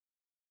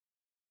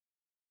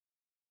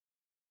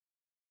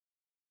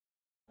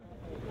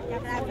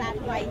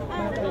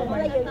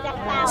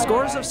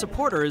Scores of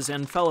supporters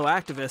and fellow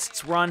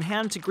activists were on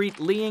hand to greet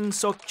Leang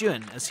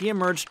Sokchouen as he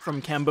emerged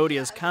from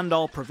Cambodia's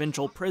Kandal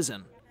provincial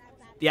prison.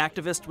 The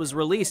activist was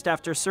released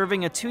after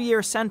serving a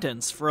 2-year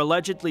sentence for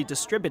allegedly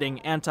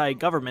distributing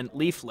anti-government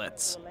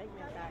leaflets.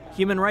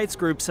 Human rights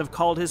groups have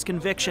called his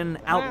conviction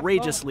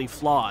outrageously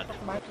flawed.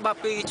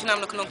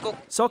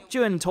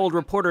 Sokchouen told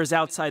reporters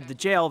outside the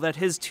jail that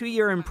his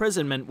 2-year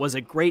imprisonment was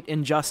a great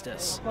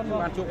injustice.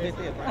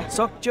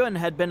 Sokchouen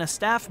had been a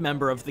staff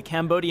member of the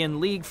Cambodian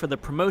League for the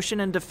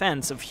Promotion and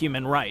Defense of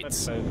Human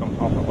Rights.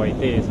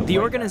 The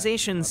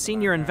organization's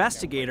senior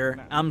investigator,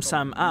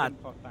 Sam At,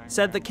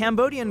 said the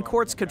Cambodian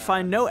courts could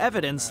find no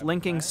evidence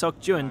linking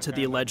Sokchouen to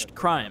the alleged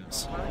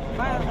crimes.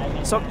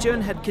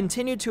 Sokchouen had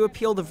continued to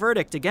appeal the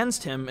verdict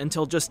against him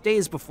until just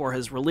days before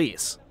his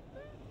release.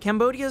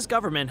 Cambodia's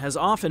government has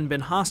often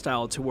been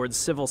hostile towards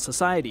civil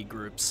society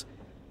groups.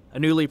 A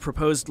newly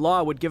proposed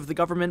law would give the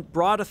government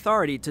broad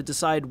authority to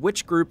decide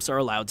which groups are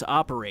allowed to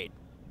operate.